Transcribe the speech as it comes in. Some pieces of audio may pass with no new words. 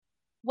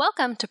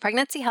Welcome to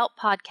Pregnancy Help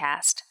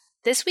Podcast.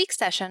 This week's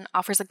session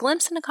offers a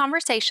glimpse into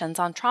conversations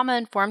on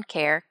trauma-informed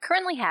care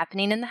currently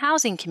happening in the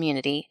housing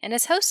community and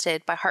is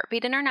hosted by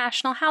Heartbeat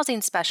International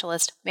Housing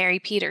Specialist Mary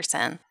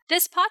Peterson.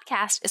 This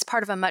podcast is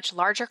part of a much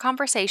larger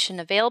conversation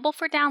available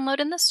for download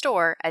in the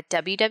store at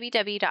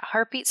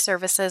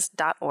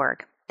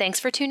www.heartbeatservices.org. Thanks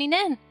for tuning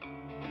in.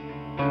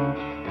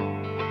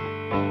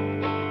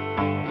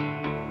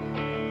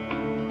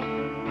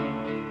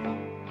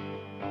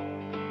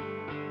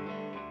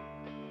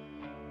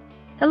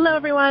 Hello,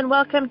 everyone.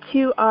 Welcome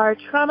to our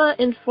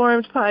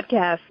Trauma-Informed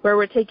Podcast, where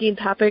we're taking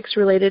topics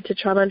related to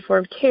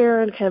trauma-informed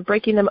care and kind of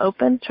breaking them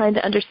open, trying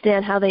to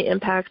understand how they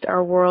impact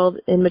our world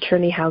in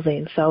maternity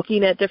housing. So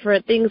looking at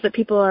different things that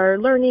people are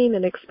learning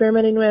and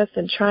experimenting with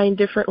and trying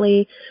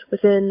differently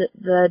within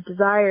the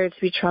desire to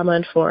be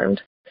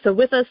trauma-informed. So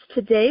with us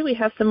today, we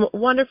have some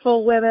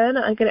wonderful women.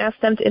 I'm going to ask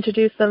them to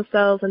introduce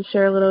themselves and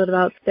share a little bit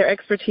about their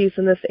expertise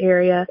in this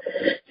area.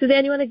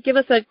 Suzanne, you want to give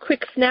us a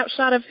quick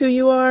snapshot of who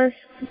you are?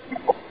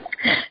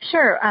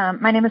 Sure.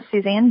 My name is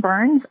Suzanne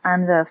Burns.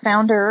 I'm the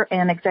founder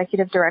and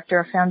executive director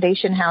of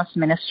Foundation House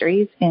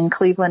Ministries in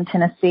Cleveland,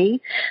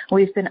 Tennessee.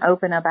 We've been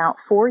open about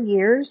 4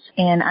 years,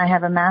 and I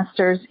have a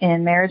master's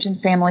in marriage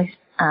and family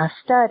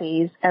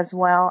studies, as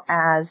well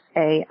as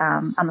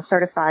I'm a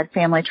certified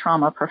family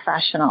trauma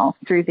professional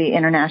through the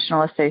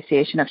International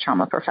Association of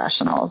Trauma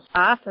Professionals.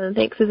 Awesome.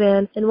 Thanks,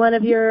 Suzanne. And one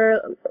of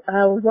your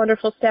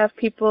wonderful staff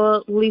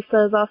people,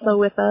 Lisa, is also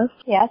with us.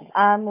 Yes,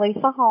 I'm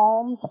Lisa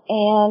Holmes,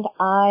 and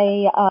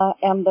I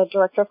am the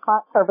Director of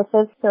Client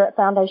Services here at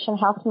Foundation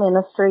House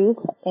Ministries,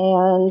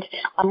 and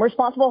I'm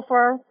responsible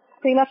for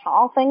pretty much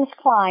all things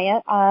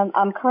client.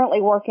 I'm currently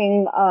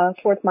working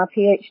towards my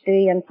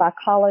PhD in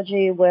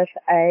psychology with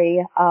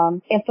a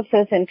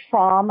emphasis in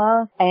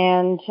trauma,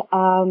 and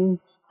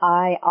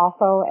I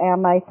also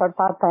am a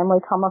certified family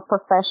trauma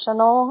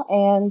professional.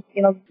 And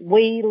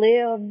we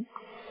live,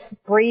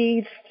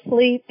 breathe,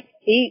 sleep,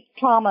 eat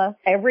trauma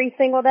every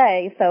single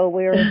day. So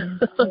we're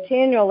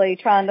continually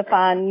trying to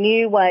find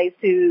new ways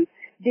to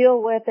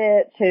deal with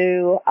it,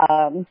 to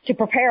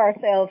prepare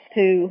ourselves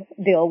to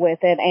deal with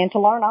it, and to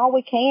learn all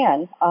we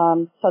can,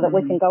 so that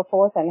we can go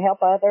forth and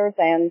help others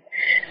and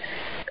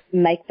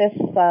make this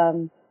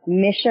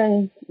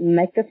mission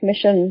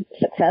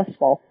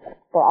successful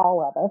for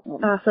all of us.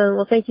 Awesome.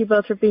 Well, thank you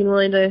both for being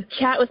willing to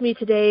chat with me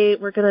today.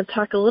 We're going to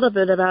talk a little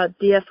bit about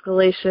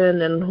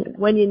de-escalation and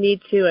when you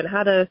need to and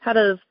how to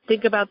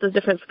think about the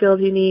different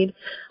skills you need.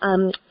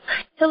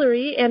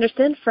 Hillary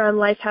Anderson from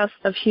Lifehouse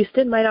of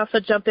Houston might also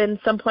jump in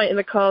some point in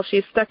the call.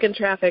 She's stuck in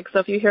traffic, so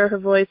if you hear her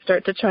voice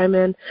start to chime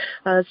in,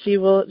 she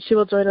will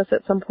join us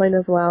at some point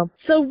as well.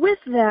 So with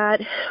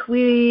that,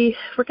 we're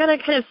going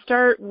to kind of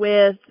start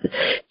with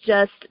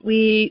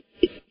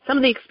some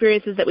of the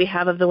experiences that we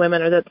have of the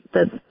women are that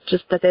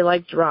they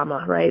like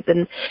drama, right?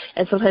 And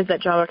sometimes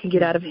that drama can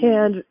get out of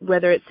hand,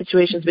 whether it's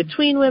situations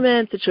between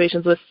women,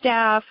 situations with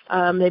staff,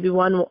 maybe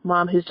one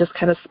mom who's just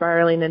kind of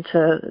spiraling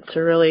into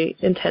really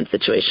intense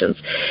situations.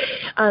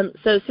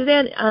 So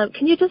Suzanne,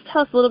 can you just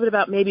tell us a little bit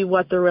about maybe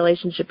what the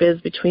relationship is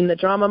between the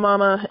drama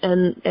mama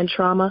and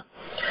trauma?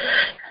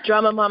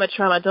 Drama mama,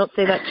 trauma. Don't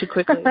say that too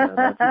quickly.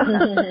 Drama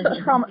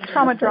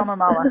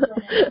mama.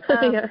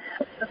 Yeah.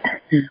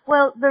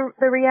 Well,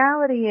 the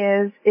reality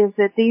is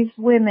that these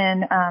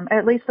women,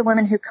 at least the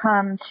women who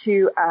come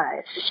to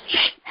us,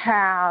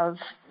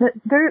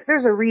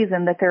 there's a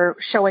reason that they're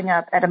showing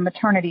up at a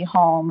maternity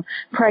home,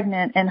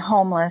 pregnant and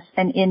homeless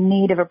and in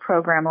need of a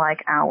program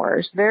like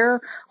ours. They're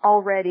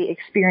already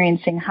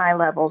experiencing high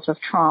levels of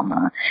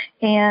trauma.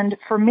 And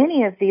for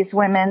many of these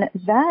women,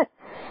 that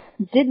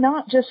did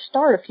not just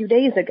start a few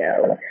days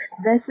ago.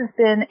 This has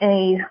been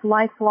a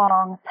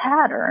lifelong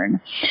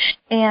pattern.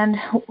 And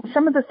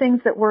some of the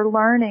things that we're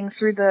learning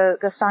through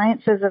the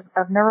sciences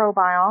of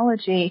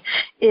neurobiology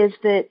is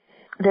that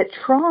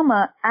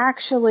trauma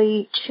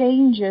actually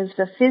changes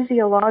the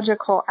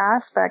physiological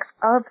aspects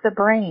of the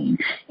brain.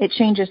 It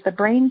changes the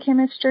brain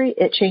chemistry,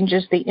 it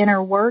changes the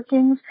inner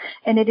workings,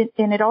 and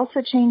it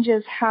also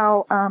changes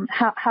how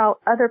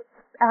other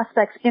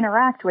aspects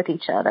interact with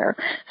each other.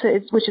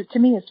 Which to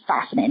me is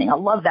fascinating. I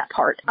love that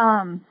part.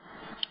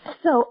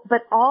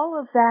 But all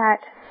of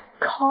that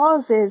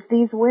causes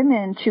these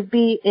women to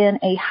be in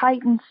a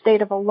heightened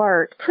state of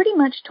alert pretty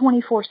much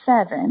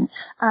 24/7.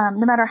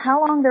 No matter how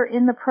long they're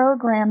in the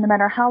program, no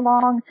matter how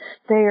long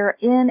they're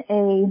in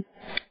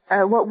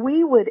what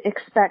we would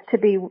expect to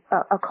be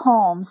a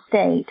calm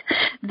state,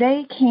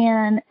 they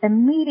can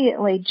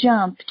immediately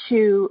jump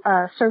to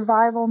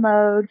survival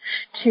mode,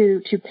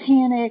 to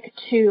panic,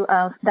 to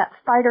that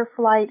fight or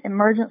flight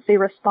emergency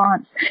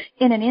response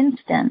in an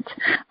instant.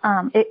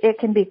 It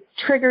can be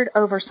triggered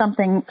over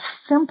something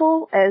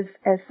simple as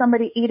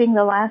somebody eating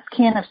the last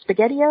can of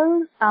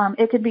SpaghettiOs.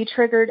 It could be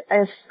triggered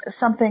as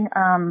something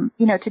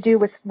to do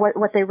with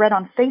what they read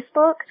on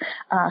Facebook,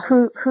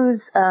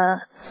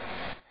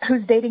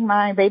 who's dating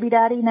my baby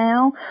daddy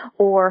now,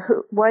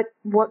 or what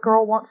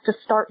girl wants to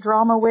start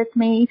drama with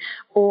me,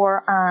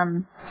 or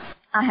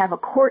I have a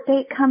court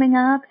date coming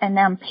up and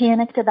now I'm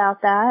panicked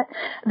about that.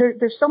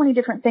 There's so many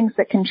different things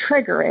that can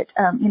trigger it.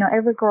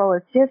 Every girl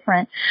is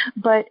different,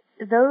 but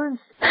those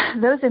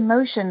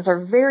emotions are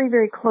very,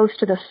 very close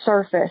to the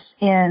surface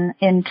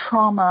in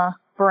trauma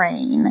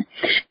brain.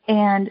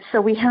 And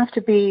so we have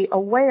to be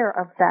aware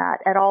of that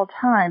at all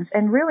times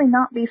and really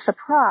not be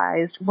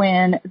surprised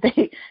when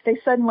they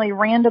suddenly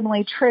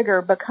randomly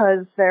trigger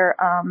because they're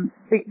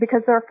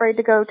afraid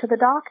to go to the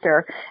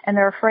doctor and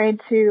they're afraid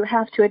to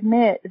have to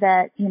admit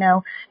that,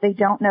 they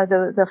don't know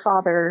the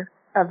father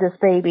of this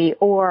baby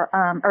or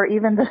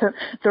even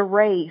the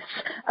race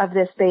of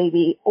this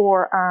baby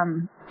or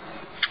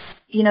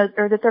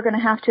that they're going to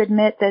have to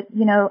admit that,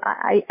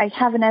 I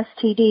have an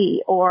STD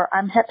or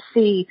I'm Hep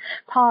C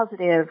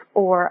positive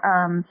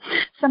or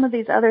some of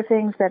these other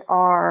things that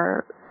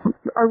are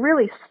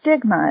really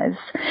stigmas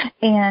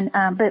and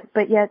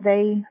but yet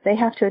they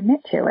have to admit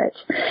to it.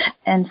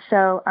 And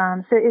so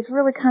it's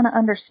really kind of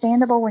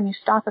understandable when you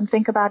stop and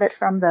think about it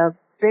from the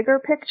bigger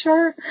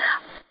picture.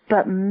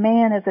 But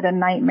man, is it a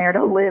nightmare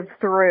to live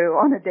through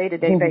on a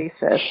day-to-day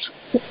basis.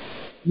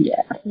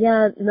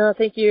 Yeah, no,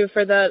 thank you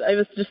for that. I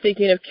was just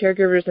thinking of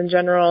caregivers in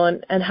general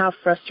and how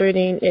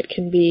frustrating it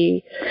can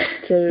be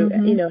to,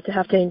 to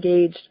have to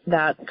engage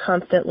that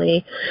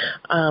constantly.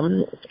 I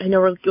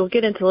know we'll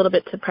get into a little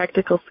bit to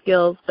practical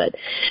skills, but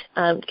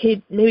can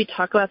you maybe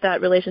talk about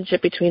that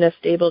relationship between a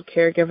stable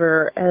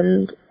caregiver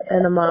and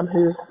a mom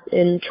who's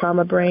in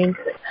trauma brain?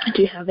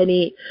 Do you have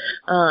any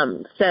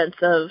sense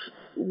of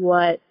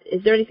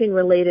is there anything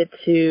related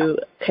to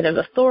kind of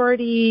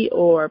authority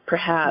or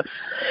perhaps,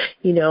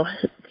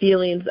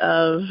 feelings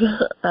of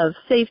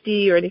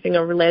safety or anything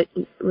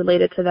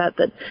related to that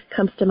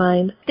comes to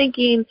mind?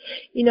 Thinking,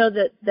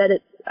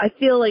 I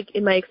feel like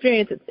in my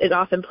experience, it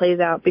often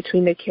plays out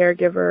between the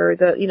caregiver,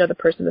 the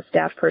person, the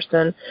staff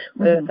person,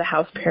 whether it's a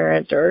house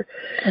parent or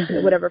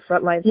whatever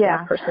frontline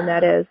staff person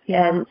that is,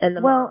 and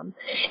the mom.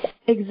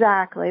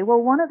 Exactly.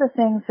 Well, one of the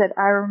things that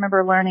I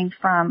remember learning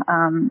from,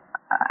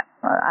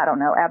 I don't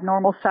know,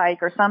 abnormal psych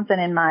or something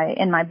in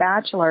my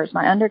bachelor's,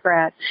 my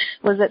undergrad,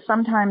 was that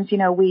sometimes,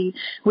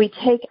 we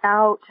take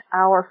out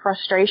our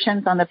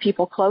frustrations on the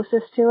people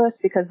closest to us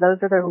because those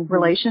are the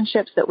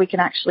relationships that we can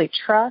actually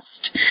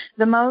trust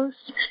the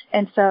most.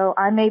 And so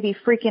I may be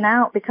freaking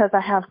out because I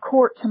have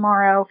court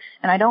tomorrow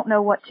and I don't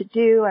know what to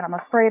do and I'm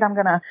afraid I'm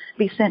going to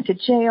be sent to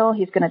jail.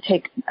 He's going to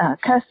take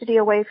custody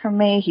away from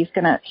me. He's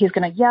going to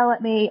yell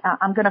at me.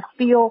 I'm going to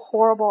feel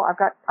horrible. I've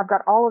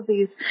got all of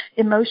these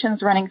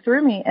emotions running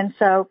through me. And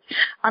so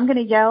I'm going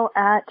to yell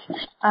at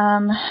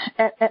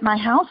my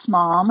house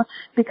mom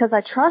because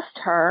I trust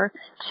her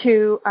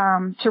to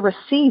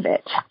receive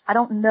it. I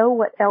don't know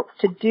what else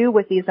to do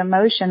with these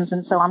emotions,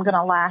 and so I'm going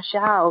to lash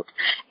out,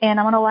 and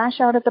I'm going to lash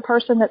out at the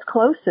person that's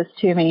closest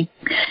to me,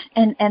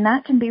 and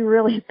that can be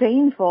really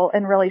painful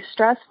and really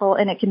stressful,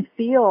 and it can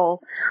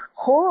feel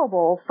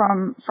horrible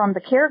from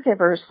the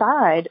caregiver's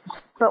side.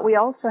 But we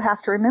also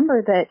have to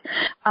remember that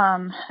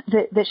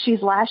that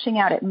she's lashing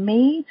out at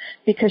me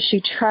because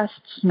she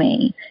trusts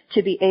me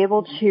to be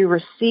able to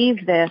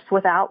receive this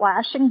without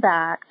lashing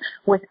back,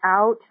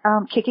 without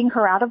kicking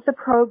her out of the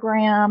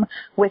program,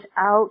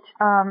 without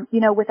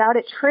without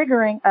it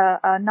triggering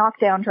a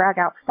knockdown, drag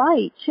out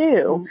fight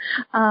too.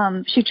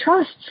 She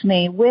trusts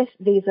me with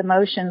these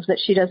emotions that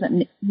she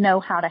doesn't know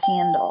how to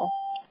handle.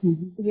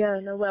 Yeah,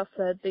 no, well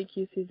said. Thank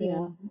you,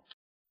 Suzanne. Yeah.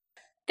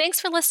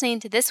 Thanks for listening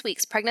to this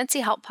week's Pregnancy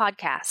Help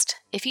Podcast.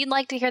 If you'd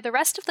like to hear the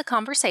rest of the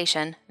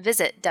conversation,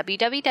 visit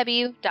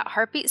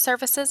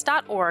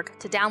www.heartbeatservices.org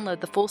to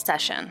download the full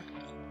session.